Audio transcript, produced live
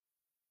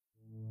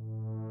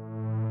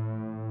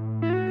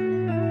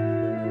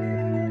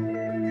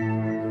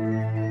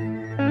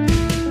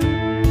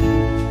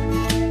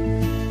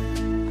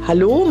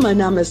Hallo, mein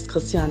Name ist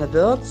Christiane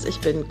Wirz. Ich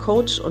bin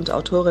Coach und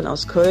Autorin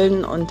aus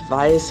Köln und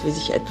weiß, wie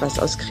sich etwas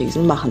aus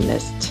Krisen machen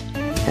lässt.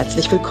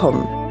 Herzlich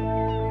willkommen.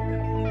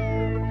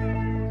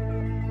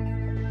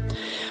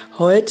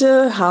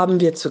 Heute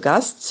haben wir zu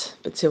Gast,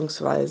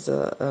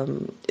 beziehungsweise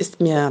ist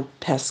mir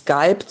per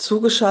Skype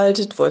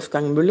zugeschaltet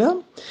Wolfgang Müller.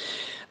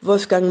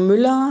 Wolfgang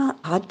Müller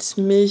hat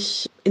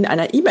mich in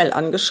einer E-Mail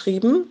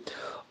angeschrieben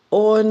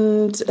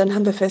und dann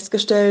haben wir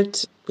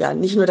festgestellt, ja,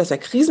 nicht nur, dass er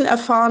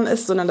krisenerfahren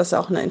ist, sondern dass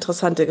er auch eine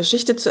interessante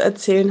Geschichte zu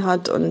erzählen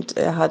hat und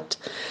er hat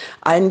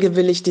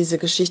eingewilligt, diese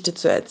Geschichte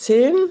zu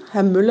erzählen.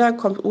 Herr Müller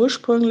kommt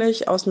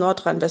ursprünglich aus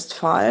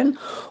Nordrhein-Westfalen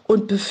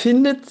und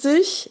befindet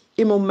sich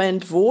im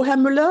Moment wo, Herr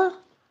Müller?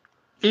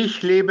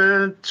 Ich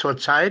lebe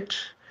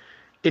zurzeit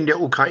in der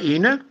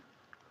Ukraine.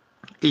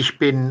 Ich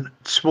bin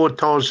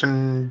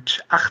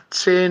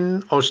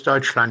 2018 aus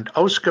Deutschland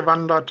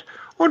ausgewandert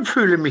und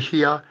fühle mich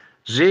hier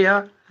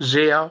sehr,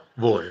 sehr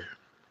wohl.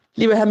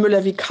 Lieber Herr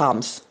Müller, wie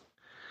kam's?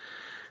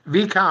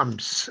 Wie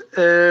kam's?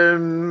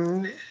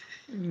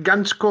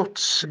 Ganz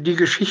kurz die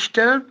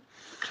Geschichte.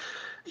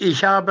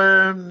 Ich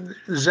habe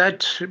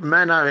seit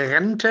meiner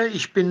Rente,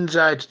 ich bin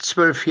seit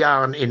 12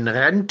 Jahren in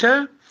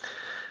Rente,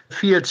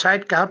 viel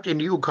Zeit gehabt, in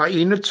die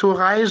Ukraine zu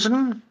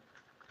reisen,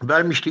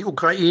 weil mich die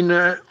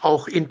Ukraine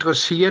auch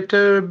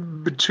interessierte,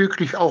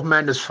 bezüglich auch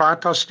meines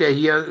Vaters, der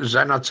hier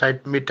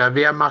seinerzeit mit der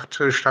Wehrmacht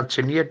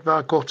stationiert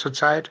war, kurze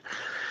Zeit.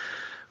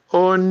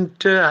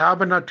 Und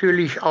habe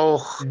natürlich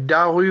auch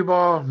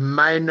darüber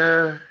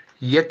meine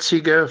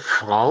jetzige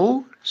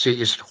Frau, sie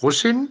ist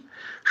Russin,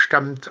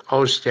 stammt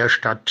aus der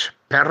Stadt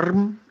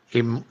Perm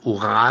im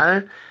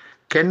Ural,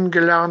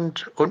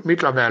 kennengelernt und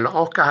mittlerweile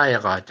auch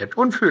geheiratet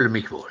und fühle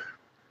mich wohl.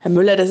 Herr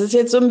Müller, das ist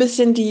jetzt so ein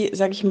bisschen die,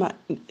 sage ich mal,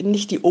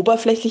 nicht die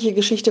oberflächliche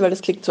Geschichte, weil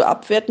das klingt so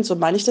abwertend, so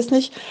meine ich das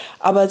nicht.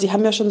 Aber Sie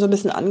haben ja schon so ein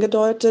bisschen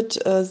angedeutet,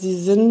 Sie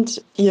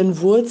sind Ihren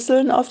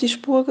Wurzeln auf die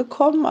Spur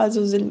gekommen, also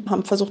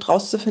haben versucht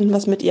herauszufinden,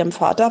 was mit Ihrem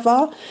Vater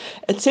war.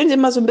 Erzählen Sie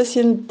mal so ein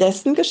bisschen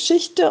dessen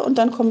Geschichte und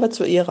dann kommen wir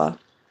zu Ihrer.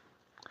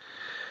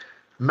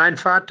 Mein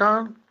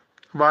Vater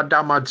war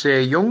damals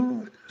sehr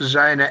jung.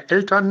 Seine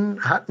Eltern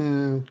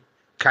hatten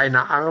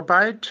keine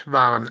Arbeit,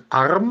 waren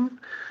arm.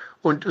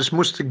 Und es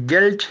musste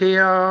Geld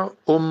her,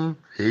 um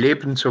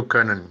leben zu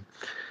können.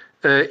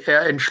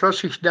 Er entschloss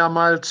sich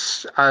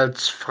damals,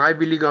 als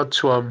Freiwilliger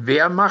zur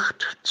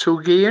Wehrmacht zu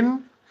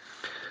gehen,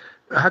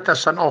 hat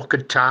das dann auch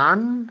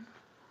getan,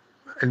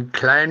 ein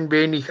klein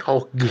wenig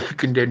auch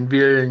gegen den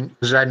Willen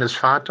seines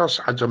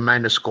Vaters, also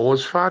meines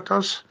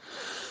Großvaters.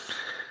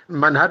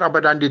 Man hat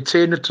aber dann die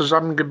Zähne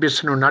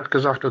zusammengebissen und hat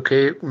gesagt,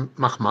 okay,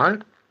 mach mal.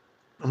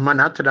 Und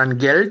man hatte dann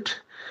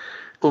Geld,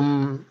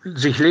 um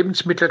sich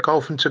Lebensmittel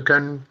kaufen zu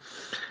können.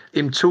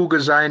 Im Zuge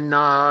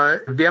seiner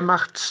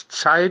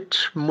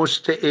Wehrmachtszeit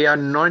musste er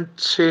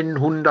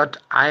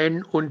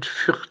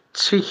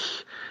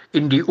 1941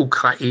 in die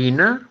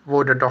Ukraine,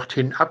 wurde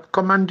dorthin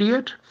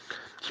abkommandiert.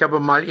 Ich habe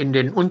mal in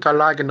den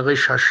Unterlagen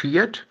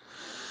recherchiert.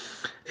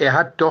 Er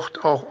hat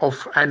dort auch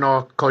auf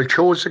einer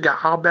Kolchose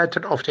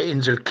gearbeitet, auf der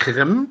Insel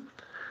Krim,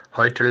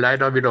 heute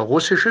leider wieder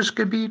russisches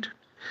Gebiet.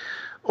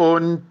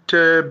 Und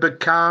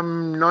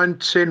bekam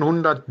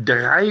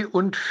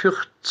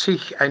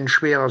 1943 ein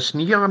schweres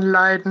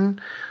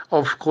Nierenleiden,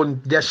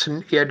 aufgrund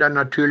dessen er dann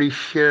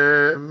natürlich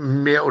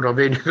mehr oder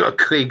weniger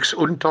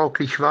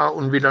kriegsuntauglich war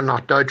und wieder nach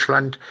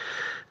Deutschland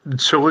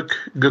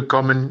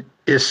zurückgekommen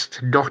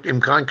ist, dort im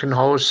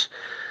Krankenhaus.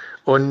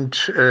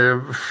 Und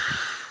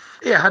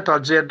er hat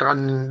dort sehr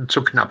dran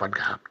zu knabbern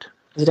gehabt.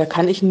 Also da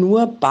kann ich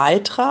nur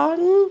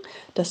beitragen,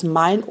 dass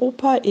mein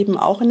Opa eben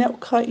auch in der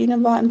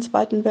Ukraine war im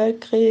Zweiten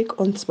Weltkrieg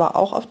und zwar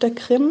auch auf der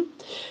Krim.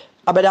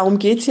 Aber darum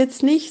geht es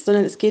jetzt nicht,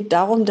 sondern es geht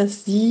darum,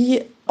 dass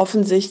Sie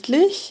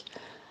offensichtlich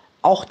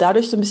auch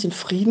dadurch so ein bisschen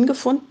Frieden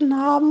gefunden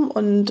haben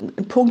und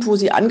ein Punkt, wo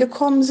Sie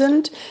angekommen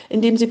sind,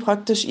 indem Sie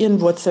praktisch Ihren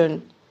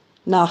Wurzeln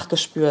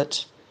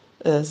nachgespürt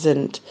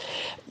sind.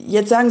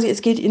 Jetzt sagen Sie,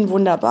 es geht Ihnen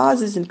wunderbar,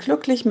 Sie sind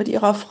glücklich mit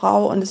Ihrer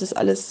Frau und es ist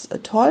alles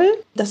toll.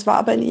 Das war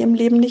aber in Ihrem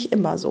Leben nicht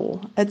immer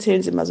so.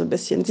 Erzählen Sie mal so ein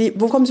bisschen.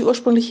 Wo kommen Sie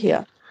ursprünglich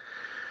her?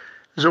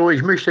 So,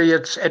 ich möchte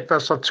jetzt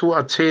etwas dazu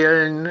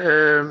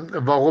erzählen,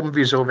 warum,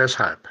 wieso,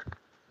 weshalb.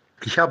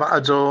 Ich habe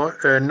also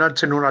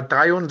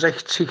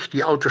 1963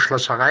 die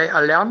Autoschlosserei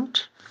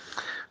erlernt,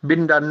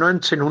 bin dann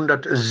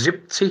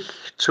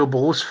 1970 zur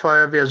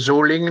Berufsfeuerwehr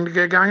Solingen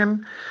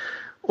gegangen.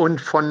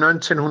 Und von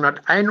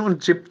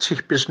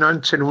 1971 bis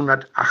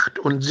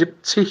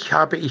 1978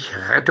 habe ich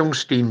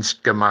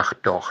Rettungsdienst gemacht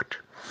dort.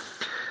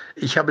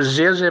 Ich habe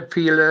sehr, sehr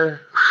viele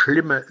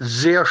schlimme,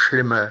 sehr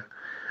schlimme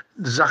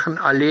Sachen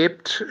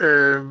erlebt.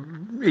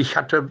 Ich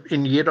hatte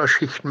in jeder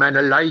Schicht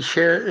meine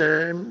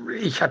Leiche.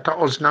 Ich hatte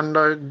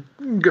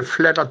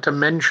auseinandergeflatterte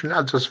Menschen.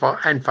 Also es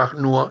war einfach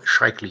nur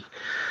schrecklich.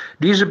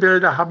 Diese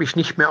Bilder habe ich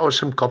nicht mehr aus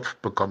dem Kopf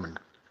bekommen.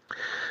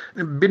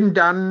 Bin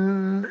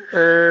dann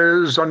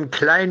so ein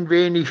klein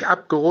wenig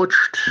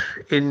abgerutscht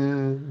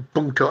in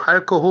puncto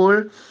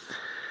Alkohol.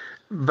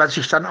 Was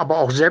ich dann aber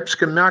auch selbst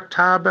gemerkt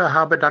habe,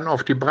 habe dann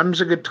auf die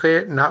Bremse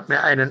getreten, habe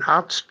mir einen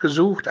Arzt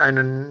gesucht,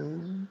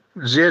 einen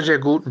sehr, sehr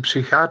guten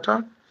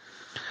Psychiater.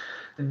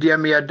 der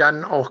mir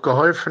dann auch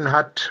geholfen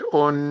hat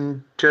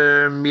und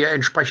mir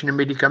entsprechende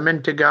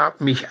Medikamente gab,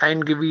 mich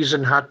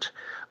eingewiesen hat,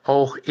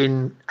 auch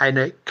in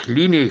eine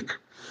Klinik.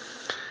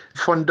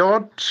 Von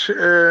dort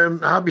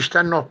habe ich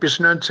dann noch bis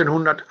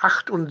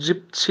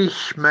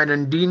 1978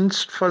 meinen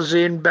Dienst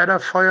versehen bei der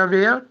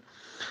Feuerwehr.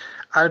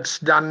 Als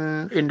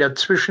dann in der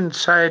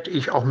Zwischenzeit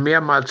ich auch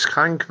mehrmals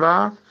krank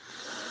war,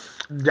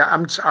 der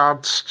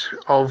Amtsarzt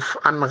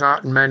auf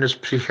Anraten meines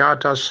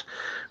Psychiaters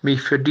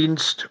mich für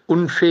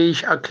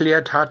dienstunfähig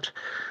erklärt hat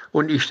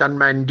und ich dann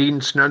meinen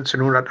Dienst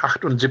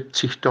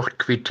 1978 dort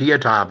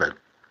quittiert habe.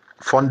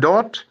 Von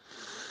dort,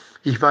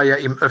 ich war ja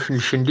im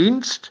öffentlichen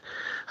Dienst,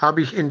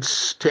 habe ich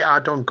ins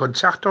Theater- und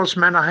Konzerthaus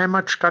meiner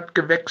Heimatstadt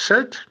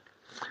gewechselt.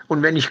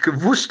 Und wenn ich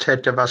gewusst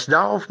hätte, was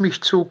da auf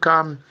mich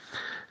zukam,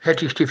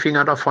 hätte ich die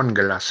Finger davon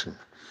gelassen.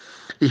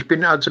 Ich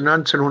bin also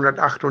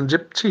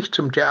 1978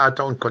 zum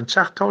Theater- und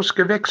Konzerthaus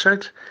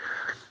gewechselt,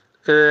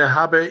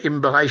 habe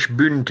im Bereich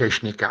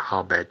Bühnentechnik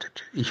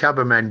gearbeitet. Ich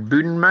habe meinen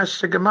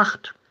Bühnenmeister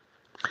gemacht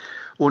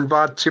und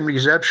war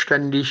ziemlich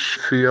selbstständig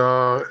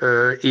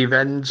für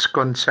Events,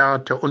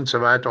 Konzerte und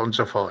so weiter und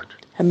so fort.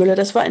 Herr Müller,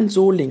 das war in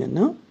Solingen,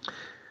 ne?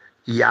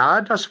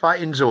 Ja, das war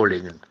in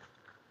Solingen.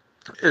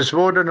 Es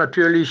wurde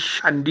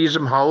natürlich an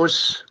diesem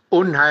Haus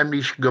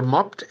unheimlich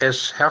gemobbt.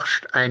 Es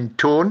herrscht ein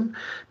Ton,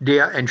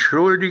 der,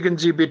 entschuldigen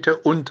Sie bitte,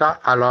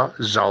 unter aller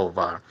Sau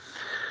war.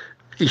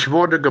 Ich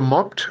wurde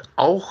gemobbt,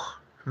 auch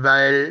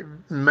weil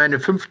meine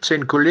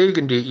 15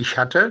 Kollegen, die ich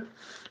hatte,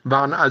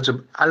 waren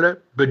also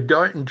alle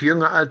bedeutend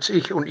jünger als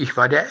ich und ich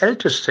war der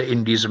Älteste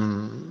in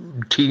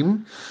diesem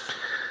Team.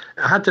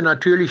 Hatte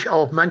natürlich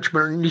auch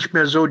manchmal nicht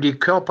mehr so die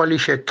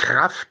körperliche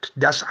Kraft,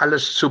 das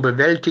alles zu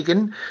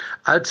bewältigen,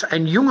 als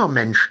ein junger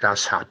Mensch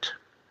das hat.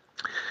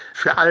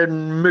 Für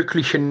allen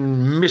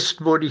möglichen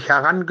Mist wurde ich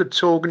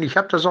herangezogen. Ich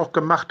habe das auch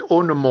gemacht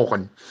ohne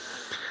Murren.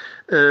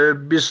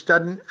 Bis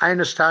dann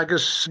eines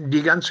Tages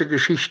die ganze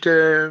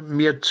Geschichte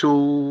mir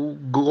zu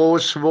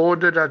groß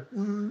wurde.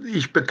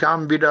 Ich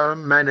bekam wieder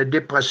meine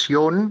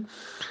Depressionen,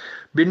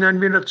 bin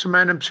dann wieder zu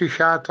meinem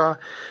Psychiater,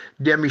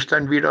 der mich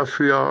dann wieder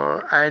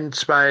für 1,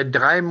 2,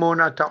 3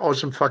 Monate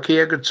aus dem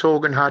Verkehr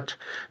gezogen hat,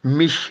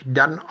 mich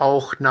dann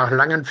auch nach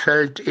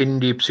Langenfeld in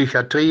die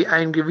Psychiatrie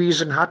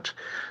eingewiesen hat,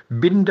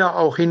 bin da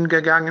auch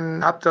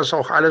hingegangen, habe das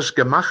auch alles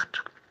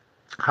gemacht,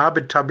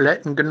 habe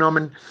Tabletten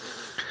genommen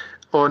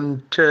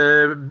und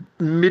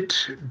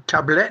mit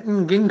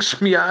Tabletten ging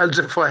es mir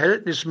also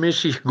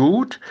verhältnismäßig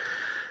gut,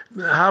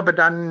 habe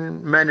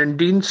dann meinen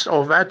Dienst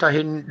auch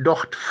weiterhin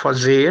dort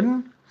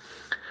versehen,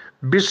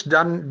 bis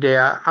dann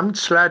der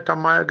Amtsleiter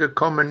mal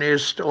gekommen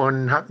ist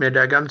und hat mir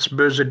da ganz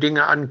böse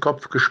Dinge an den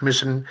Kopf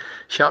geschmissen.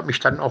 Ich habe mich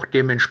dann auch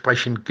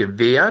dementsprechend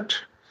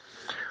gewehrt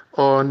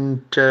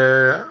und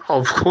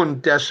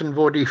aufgrund dessen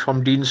wurde ich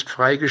vom Dienst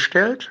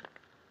freigestellt.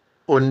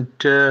 Und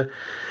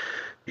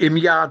im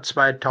Jahr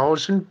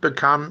 2000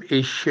 bekam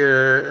ich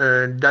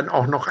dann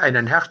auch noch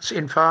einen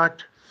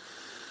Herzinfarkt.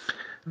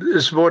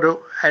 Es wurde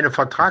eine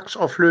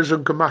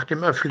Vertragsauflösung gemacht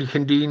im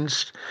öffentlichen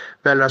Dienst,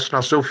 weil das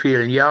nach so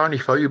vielen Jahren,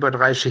 ich war über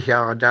 30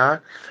 Jahre da,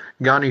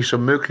 gar nicht so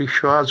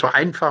möglich war, so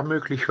einfach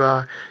möglich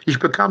war. Ich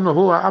bekam eine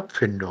hohe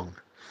Abfindung.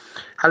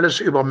 Alles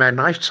über meinen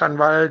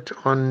Rechtsanwalt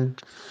und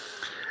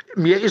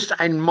mir ist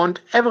ein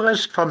Mount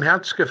Everest vom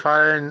Herz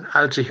gefallen,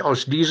 als ich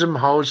aus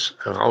diesem Haus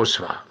raus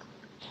war.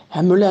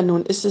 Herr Müller,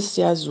 nun ist es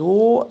ja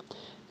so,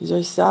 wie soll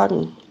ich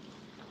sagen,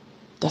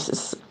 das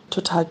ist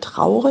total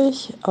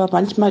traurig, aber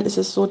manchmal ist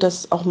es so,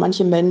 dass auch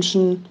manche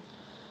Menschen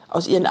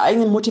aus ihren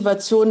eigenen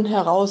Motivationen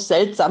heraus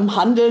seltsam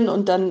handeln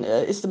und dann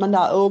ist man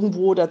da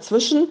irgendwo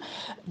dazwischen.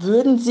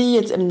 Würden Sie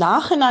jetzt im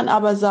Nachhinein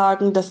aber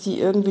sagen, dass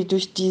Sie irgendwie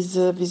durch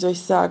diese, wie soll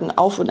ich sagen,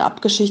 Auf- und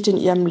Abgeschichte in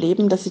Ihrem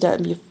Leben, dass Sie da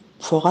irgendwie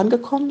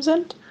vorangekommen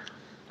sind?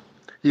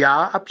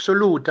 Ja,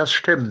 absolut, das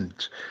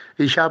stimmt.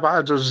 Ich habe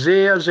also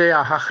sehr,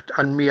 sehr hart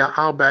an mir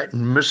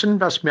arbeiten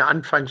müssen, was mir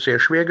anfangs sehr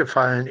schwer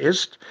gefallen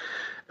ist,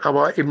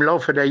 aber im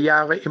Laufe der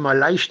Jahre immer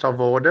leichter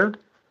wurde.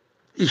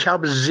 Ich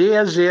habe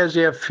sehr, sehr,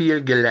 sehr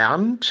viel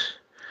gelernt,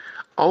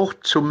 auch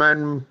zu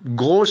meinem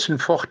großen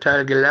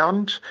Vorteil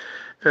gelernt,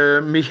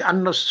 mich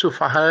anders zu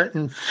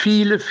verhalten,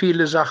 viele,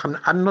 viele Sachen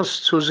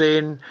anders zu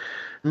sehen,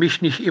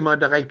 mich nicht immer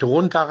direkt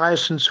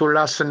runterreißen zu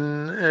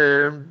lassen,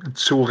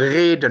 zu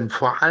reden,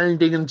 vor allen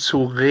Dingen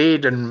zu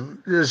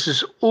reden. Es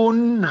ist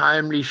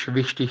unheimlich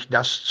wichtig,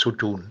 das zu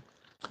tun.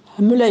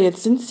 Herr Müller,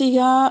 jetzt sind Sie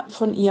ja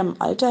von Ihrem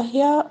Alter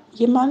her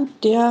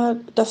jemand, der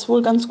das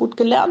wohl ganz gut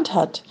gelernt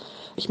hat.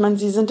 Ich meine,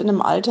 Sie sind in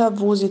einem Alter,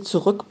 wo Sie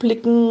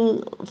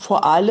zurückblicken,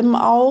 vor allem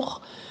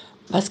auch.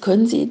 Was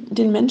können Sie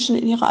den Menschen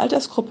in Ihrer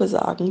Altersgruppe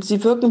sagen?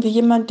 Sie wirken wie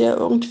jemand, der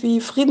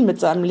irgendwie Frieden mit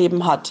seinem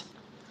Leben hat.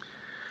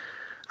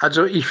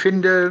 Also ich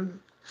finde,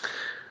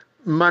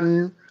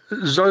 man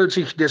soll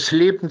sich des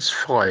Lebens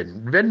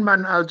freuen. Wenn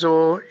man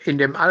also in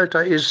dem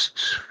Alter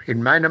ist,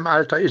 in meinem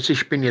Alter ist,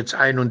 ich bin jetzt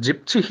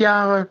 71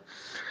 Jahre,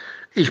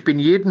 ich bin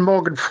jeden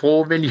Morgen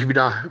froh, wenn ich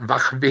wieder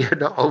wach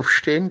werde,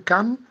 aufstehen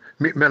kann,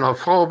 mit meiner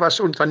Frau was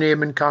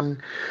unternehmen kann.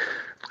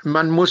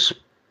 Man muss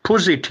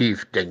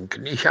positiv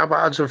denken. Ich habe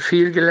also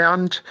viel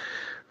gelernt,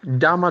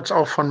 damals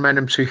auch von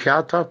meinem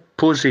Psychiater,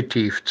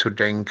 positiv zu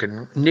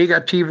denken.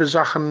 Negative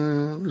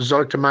Sachen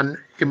sollte man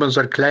immer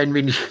so ein klein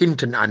wenig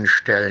hinten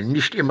anstellen.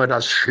 Nicht immer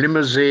das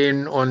Schlimme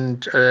sehen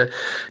und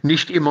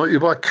nicht immer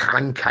über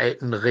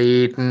Krankheiten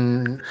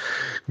reden.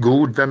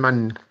 Gut, wenn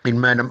man in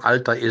meinem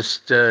Alter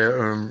ist,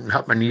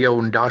 hat man hier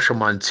und da schon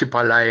mal ein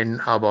Zipperlein,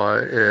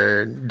 aber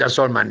das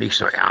soll man nicht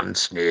so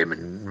ernst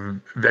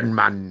nehmen, wenn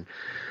man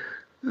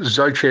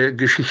solche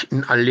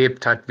Geschichten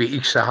erlebt hat, wie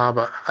ich sie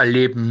habe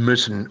erleben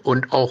müssen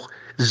und auch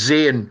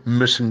sehen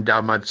müssen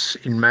damals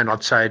in meiner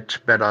Zeit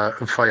bei der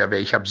Feuerwehr.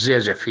 Ich habe sehr,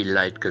 sehr viel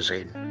Leid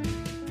gesehen.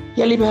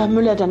 Ja, lieber Herr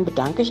Müller, dann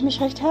bedanke ich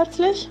mich recht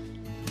herzlich.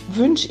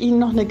 Wünsche Ihnen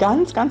noch eine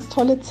ganz, ganz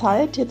tolle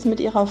Zeit jetzt mit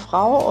Ihrer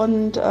Frau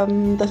und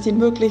dass Sie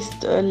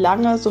möglichst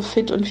lange so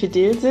fit und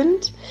fidel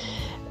sind.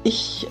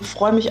 Ich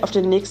freue mich auf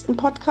den nächsten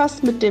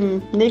Podcast mit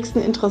dem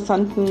nächsten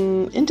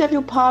interessanten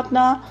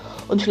Interviewpartner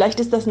und vielleicht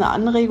ist das eine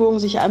Anregung,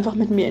 sich einfach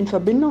mit mir in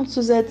Verbindung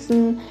zu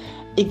setzen,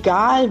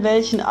 egal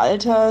welchen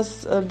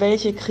Alters,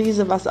 welche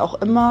Krise, was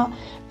auch immer,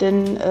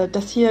 denn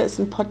das hier ist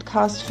ein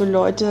Podcast für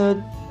Leute,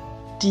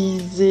 die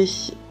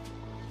sich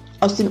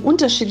aus den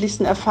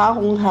unterschiedlichsten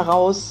Erfahrungen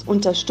heraus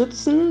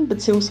unterstützen,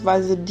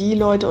 beziehungsweise die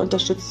Leute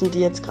unterstützen,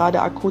 die jetzt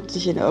gerade akut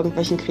sich in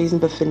irgendwelchen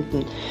Krisen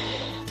befinden.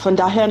 Von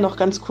daher noch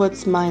ganz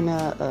kurz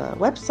meine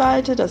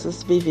Webseite, das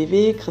ist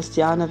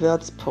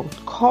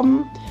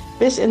www.christianewirz.com.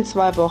 Bis in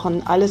 2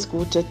 Wochen, alles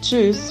Gute,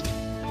 tschüss.